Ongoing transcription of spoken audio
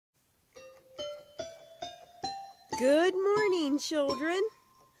Good morning, children.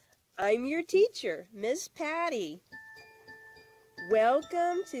 I'm your teacher, Miss Patty.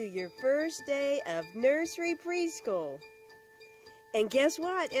 Welcome to your first day of Nursery Preschool. And guess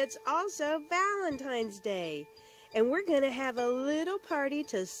what? It's also Valentine's Day. And we're going to have a little party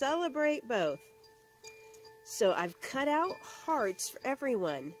to celebrate both. So I've cut out hearts for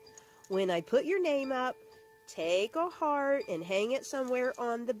everyone. When I put your name up, take a heart and hang it somewhere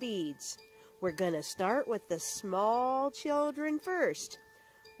on the beads. We're going to start with the small children first.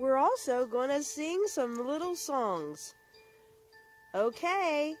 We're also going to sing some little songs.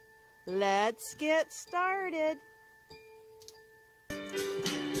 Okay, let's get started.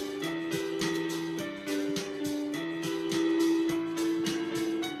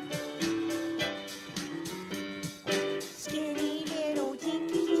 Skinny little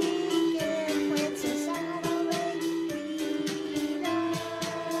Tinky and Princess Adelaide, we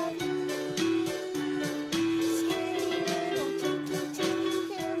love you. Skinny little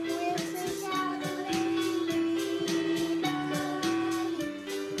Tinky and Princess Adelaide, we love you.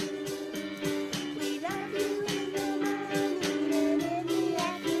 We love you in the morning and in the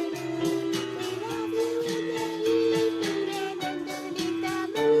afternoon. We love you in the evening and underneath the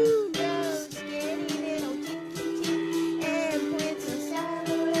moon. Oh, skinny little Tinky and Princess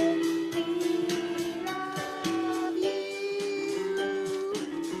Adelaide, we love you.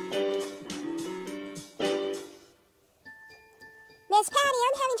 Miss Patty,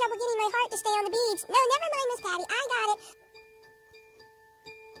 I'm having trouble getting my heart to stay on the beads. No, never mind, Miss Patty. I got it.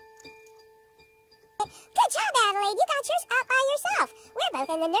 Good job, Adelaide. You got yours up by yourself. We're both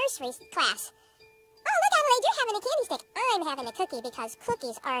in the nursery class. Oh, look, Adelaide, you're having a candy stick. I'm having a cookie because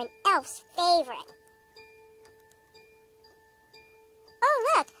cookies are an elf's favorite. Oh,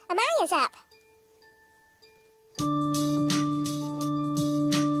 look, Amaya's up.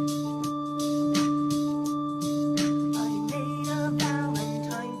 I made a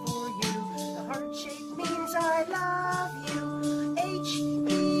Valentine for you. The heart shape means I love you.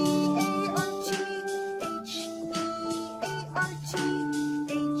 H-E-A-R-T, H-E-A-R-T,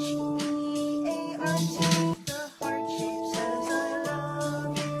 H-E-A-R-T. The heart shape says I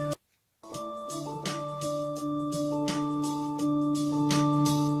love you.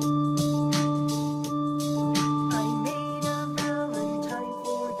 I made a Valentine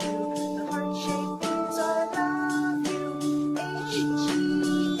for you. The heart shape means I love you.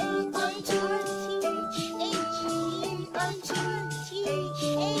 H-E-A-R-T, H-E-A-R-T,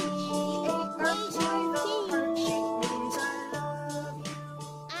 H-E-A-R-T. The heart shape means I love you.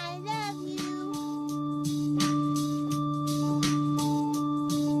 I love you.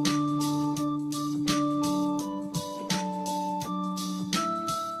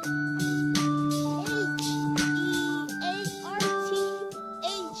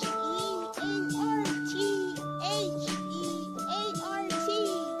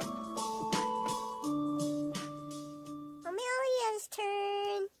 Emilia's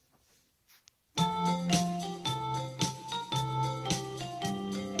turn.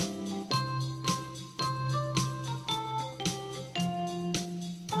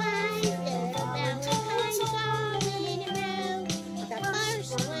 Five little Valentine Song in a row. The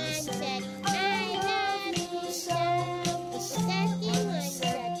first one said, I love you so. The second one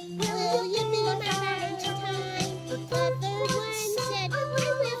said, will you be my Valentine? The third one said, I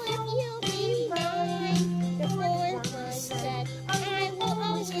will if you'll be mine. The fourth one said, I will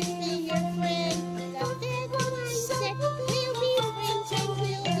always be your friend. The fifth one said, we'll be friends until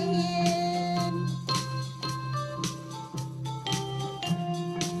the end.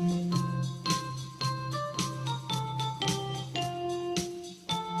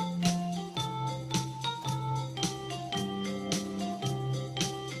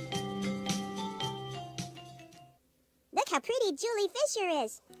 Look how pretty Julie Fischer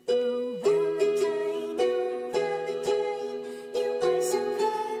is. Oh, Valentine, you are so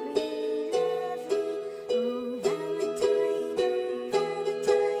very lovely. Oh, Valentine,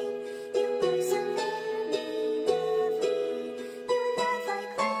 you are so very lovely. Your love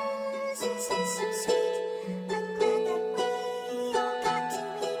like roses is so sweet. I'm glad that we all got to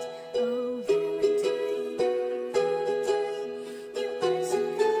meet. Oh, Valentine, you are so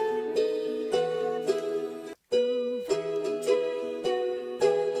very lovely. Oh, Valentine,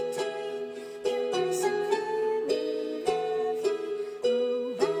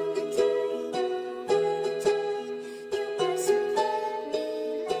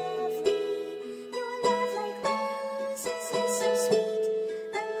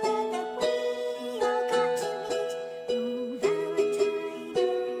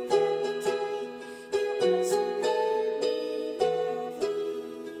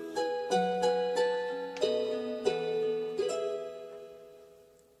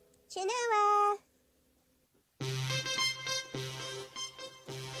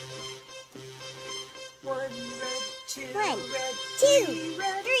 2,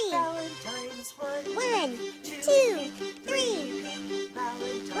 3. Valentines. 1, 1, 2, 3.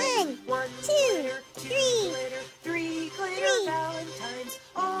 Valentines. 1, 2, 3. 3 glitter Valentines,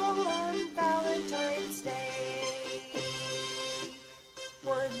 all on Valentine's Day.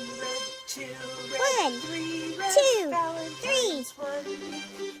 1 red, 2 red, 1, 3 red 2, Valentines. 1,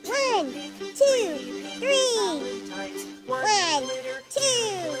 1, 2, 3. Valentines. 1 1, glitter, 2,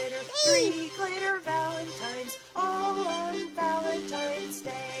 3 3. glitter Valentines, all on Valentine's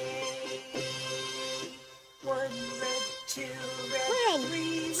Day. 1 red, 2 red, 1,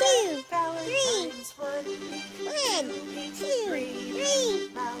 3 2, red Valentines. 1, 1, 2, 3.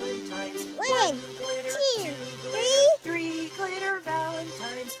 Valentines. 1, glitter, 2, 3 glitter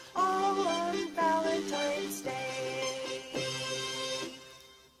Valentines, all on Valentine's Day.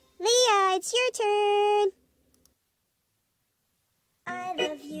 Leah, it's your turn. I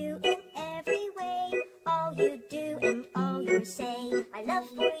love you in every way, all you do and all you say. My love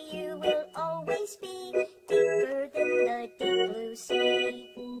for you will always be deeper than the deep blue sea.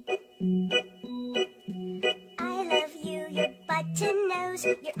 I love you, your button nose,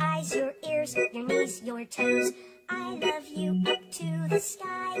 your eyes, your ears, your knees, your toes. I love you up to the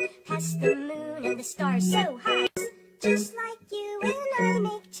sky, past the moon and the stars so high. Just like you and I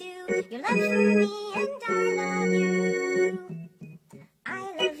make two, your love for me and I love you. I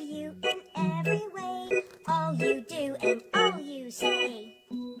love you in every way, all you do and all you say.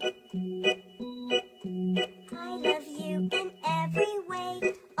 I love you in every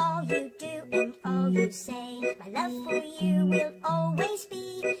way, all you do and all you say. My love for you will always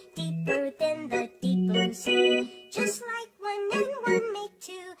be deeper than the deep blue sea. Just like 1 and 1 make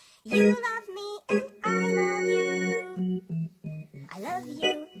 2, you love me and I love you. I love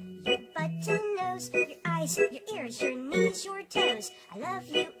you, your button nose, your eyes, your ears, your knees, your toes. I love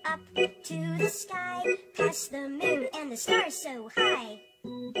you up to the sky, past the moon and the stars so high.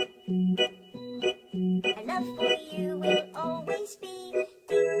 My love for you will always be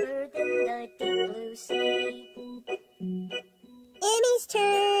deeper than the deep blue sea. Emmy's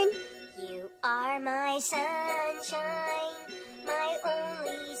turn. You are my sunshine, my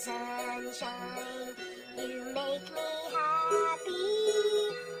only sunshine. You make me happy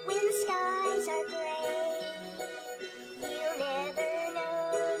when the skies are gray. You'll never know,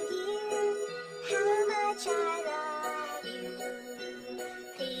 dear, how much I love you.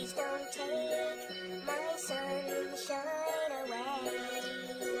 Please don't take my sunshine away.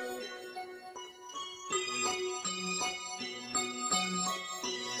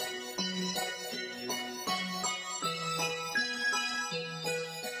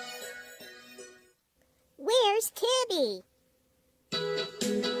 Where's Tibby?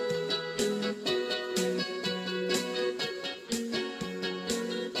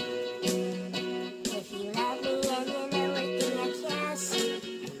 If you love me and you know it, give me a kiss.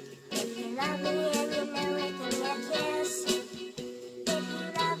 If you love me and you know it, give me a kiss. If you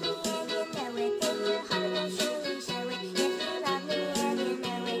love me and you know it, then your heart will surely show it. If you love me and you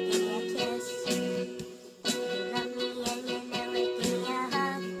know it, give me a kiss. If you love me and you know it, give me a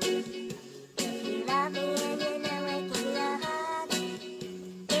hug. If you love me and you know it, give me a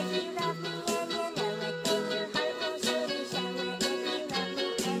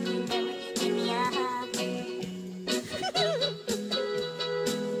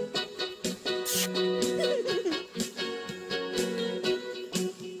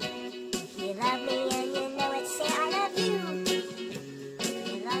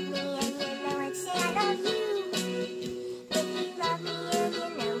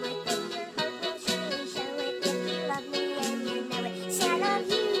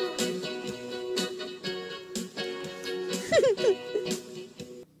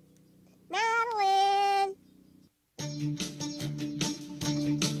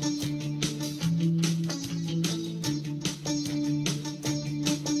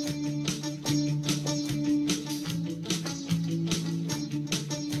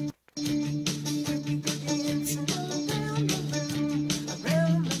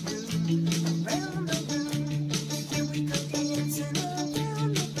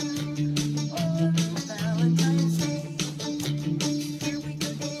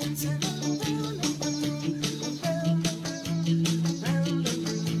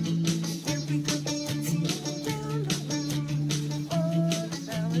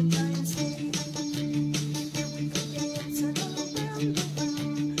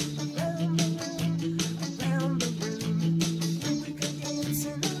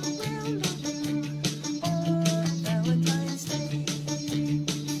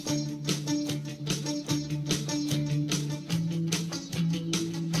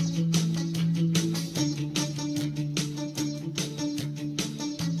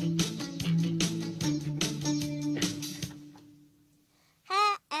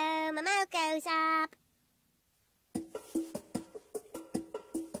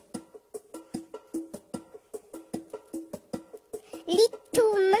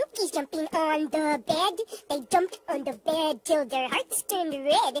Little monkeys jumping on the bed. They jumped on the bed till their hearts turned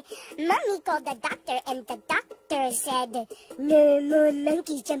red. Mommy called the doctor and the doctor said, no more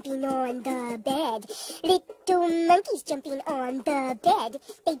monkeys jumping on the bed. Little monkeys jumping on the bed.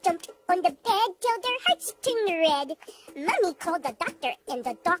 They jumped on the bed till their hearts turned red. Mommy called the doctor and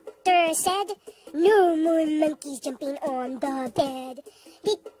the doctor said, no more monkeys jumping on the bed.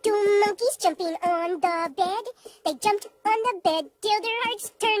 Little monkeys jumping on the bed. They jumped on the bed till their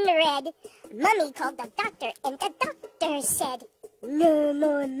hearts turned red. Mommy called the doctor and the doctor said, no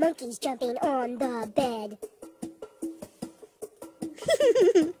more monkeys jumping on the bed.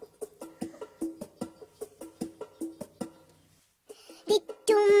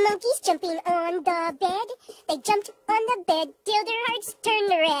 Little monkeys jumping on the bed. They jumped on the bed till their hearts turned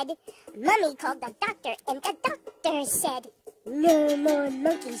red. Mommy called the doctor and the doctor said, no more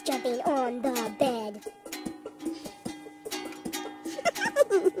monkeys jumping on the bed.